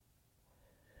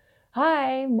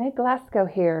Hi, Meg Glasgow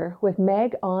here with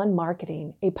Meg on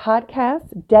Marketing, a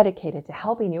podcast dedicated to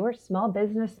helping your small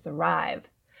business thrive.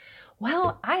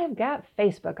 Well, I have got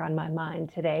Facebook on my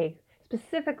mind today,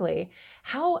 specifically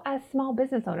how as small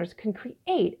business owners can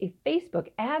create a Facebook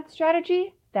ad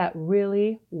strategy that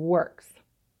really works.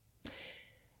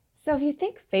 So if you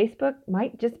think Facebook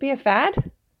might just be a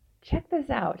fad, check this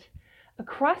out.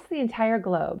 Across the entire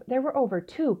globe, there were over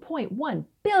 2.1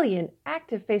 billion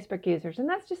active Facebook users, and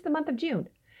that's just the month of June.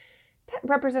 That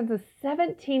represents a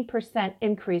 17%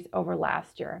 increase over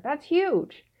last year. That's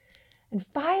huge. And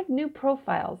 5 new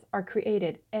profiles are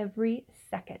created every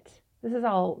second. This is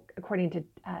all according to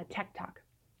Tech Talk.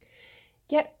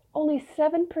 Yet only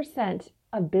 7%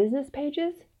 of business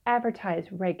pages advertise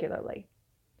regularly.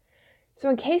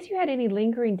 So in case you had any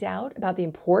lingering doubt about the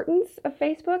importance of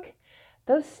Facebook,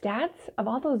 those stats of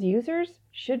all those users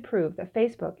should prove that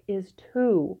Facebook is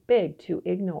too big to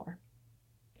ignore.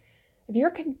 If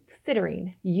you're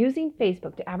considering using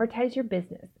Facebook to advertise your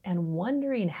business and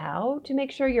wondering how to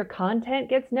make sure your content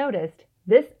gets noticed,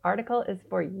 this article is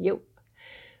for you.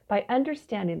 By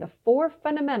understanding the 4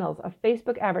 fundamentals of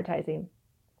Facebook advertising,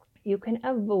 you can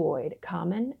avoid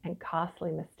common and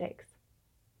costly mistakes.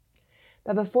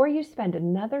 But before you spend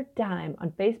another dime on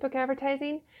Facebook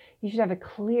advertising, you should have a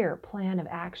clear plan of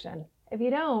action. If you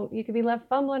don't, you could be left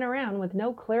fumbling around with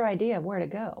no clear idea of where to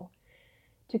go.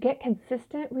 To get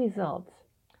consistent results,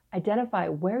 identify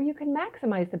where you can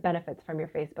maximize the benefits from your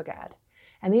Facebook ad.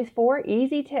 And these 4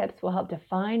 easy tips will help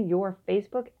define your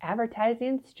Facebook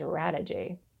advertising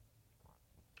strategy.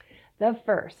 The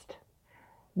first,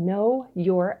 know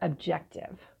your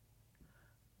objective.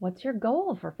 What's your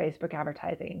goal for Facebook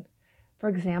advertising? For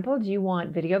example, do you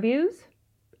want video views,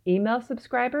 email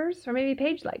subscribers, or maybe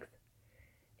page likes?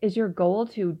 Is your goal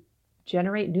to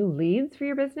generate new leads for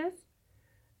your business?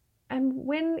 And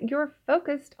when you're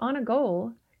focused on a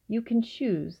goal, you can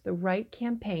choose the right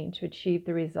campaign to achieve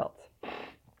the results.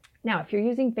 Now, if you're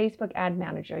using Facebook Ad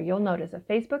Manager, you'll notice that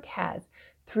Facebook has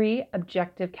 3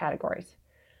 objective categories: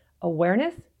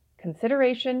 awareness,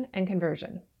 consideration, and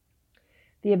conversion.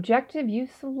 The objective you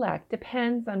select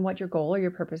depends on what your goal or your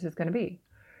purpose is going to be.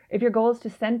 If your goal is to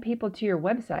send people to your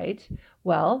website,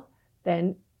 well,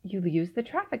 then you use the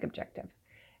traffic objective.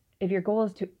 If your goal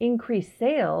is to increase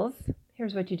sales,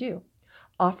 here's what you do.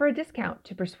 Offer a discount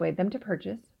to persuade them to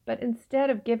purchase, but instead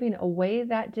of giving away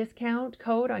that discount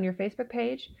code on your Facebook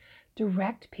page,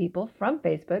 direct people from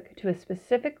Facebook to a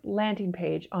specific landing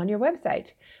page on your website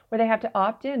where they have to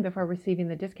opt in before receiving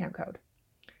the discount code.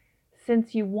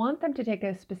 Since you want them to take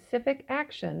a specific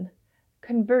action,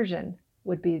 conversion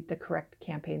would be the correct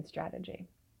campaign strategy.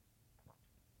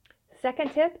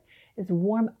 Second tip is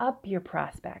warm up your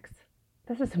prospects.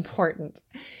 This is important.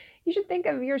 You should think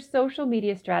of your social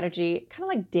media strategy kind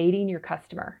of like dating your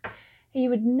customer. You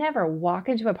would never walk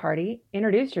into a party,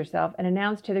 introduce yourself, and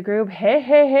announce to the group,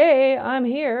 hey, I'm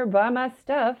here, buy my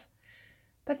stuff.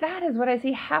 But that is what I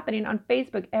see happening on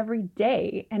Facebook every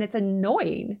day, and it's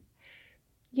annoying.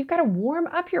 You've got to warm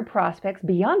up your prospects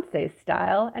Beyonce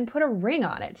style and put a ring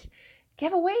on it.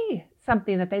 Give away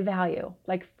something that they value,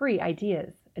 like free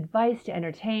ideas, advice to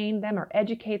entertain them or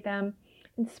educate them.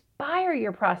 Inspire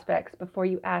your prospects before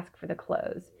you ask for the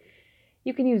close.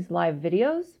 You can use live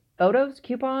videos, photos,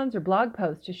 coupons, or blog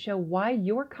posts to show why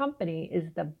your company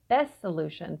is the best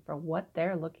solution for what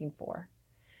they're looking for.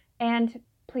 And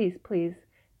please,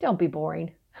 don't be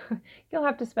boring. You'll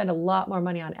have to spend a lot more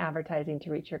money on advertising to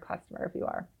reach your customer if you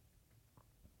are.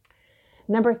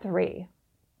 Number 3,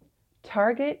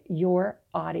 target your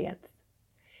audience.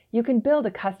 You can build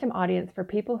a custom audience for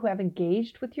people who have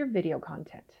engaged with your video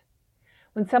content.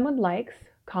 When someone likes,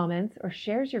 comments, or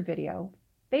shares your video,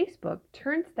 Facebook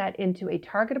turns that into a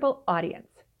targetable audience.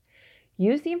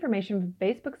 Use the information from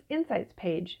Facebook's Insights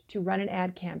page to run an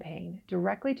ad campaign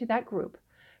directly to that group,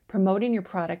 promoting your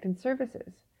product and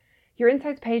services. Your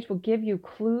Insights page will give you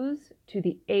clues to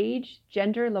the age,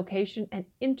 gender, location, and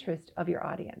interest of your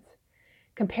audience.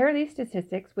 Compare these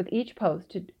statistics with each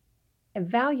post to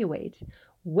evaluate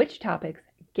which topics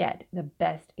get the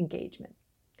best engagement.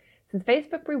 Since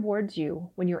Facebook rewards you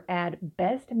when your ad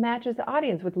best matches the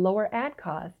audience with lower ad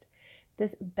cost,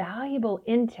 this valuable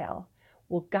intel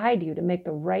will guide you to make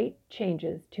the right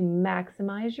changes to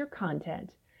maximize your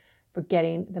content for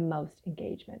getting the most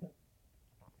engagement.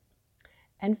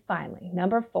 And finally,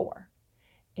 number 4,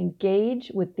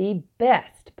 engage with the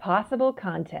best possible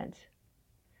content.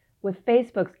 With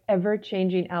Facebook's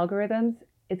ever-changing algorithms,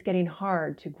 it's getting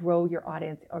hard to grow your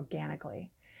audience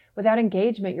organically. Without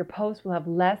engagement, your posts will have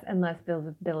less and less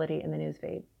visibility in the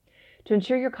newsfeed. To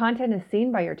ensure your content is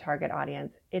seen by your target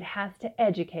audience, it has to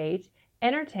educate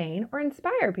entertain, or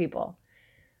inspire people.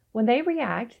 When they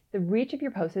react, the reach of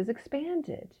your post is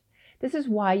expanded. This is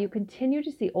why you continue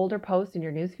to see older posts in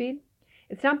your newsfeed.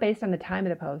 It's not based on the time of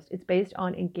the post, it's based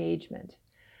on engagement.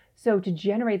 So to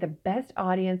generate the best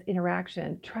audience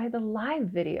interaction, try the live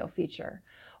video feature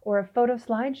or a photo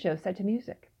slideshow set to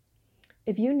music.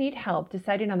 If you need help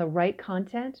deciding on the right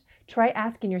content, try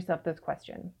asking yourself this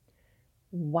question.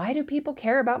 Why do people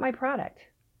care about my product?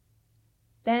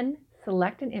 Then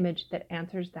select an image that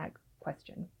answers that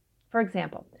question. For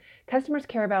example, customers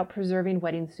care about preserving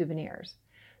wedding souvenirs.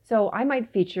 So I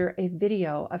might feature a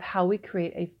video of how we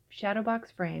create a shadow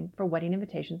box frame for wedding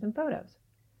invitations and photos.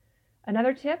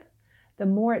 Another tip, the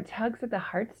more it tugs at the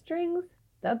heartstrings,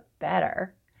 the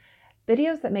better.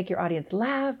 Videos that make your audience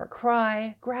laugh or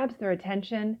cry, grabs their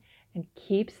attention, and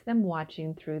keeps them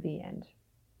watching through the end.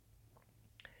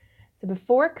 So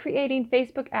before creating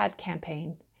Facebook ad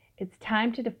campaign, it's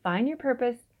time to define your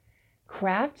purpose,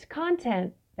 craft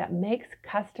content that makes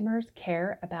customers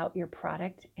care about your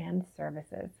product and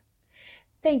services.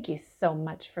 Thank you so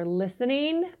much for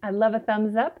listening. I love a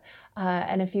thumbs up.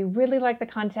 And if you really like the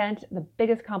content, the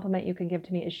biggest compliment you can give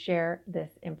to me is share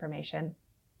this information.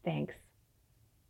 Thanks.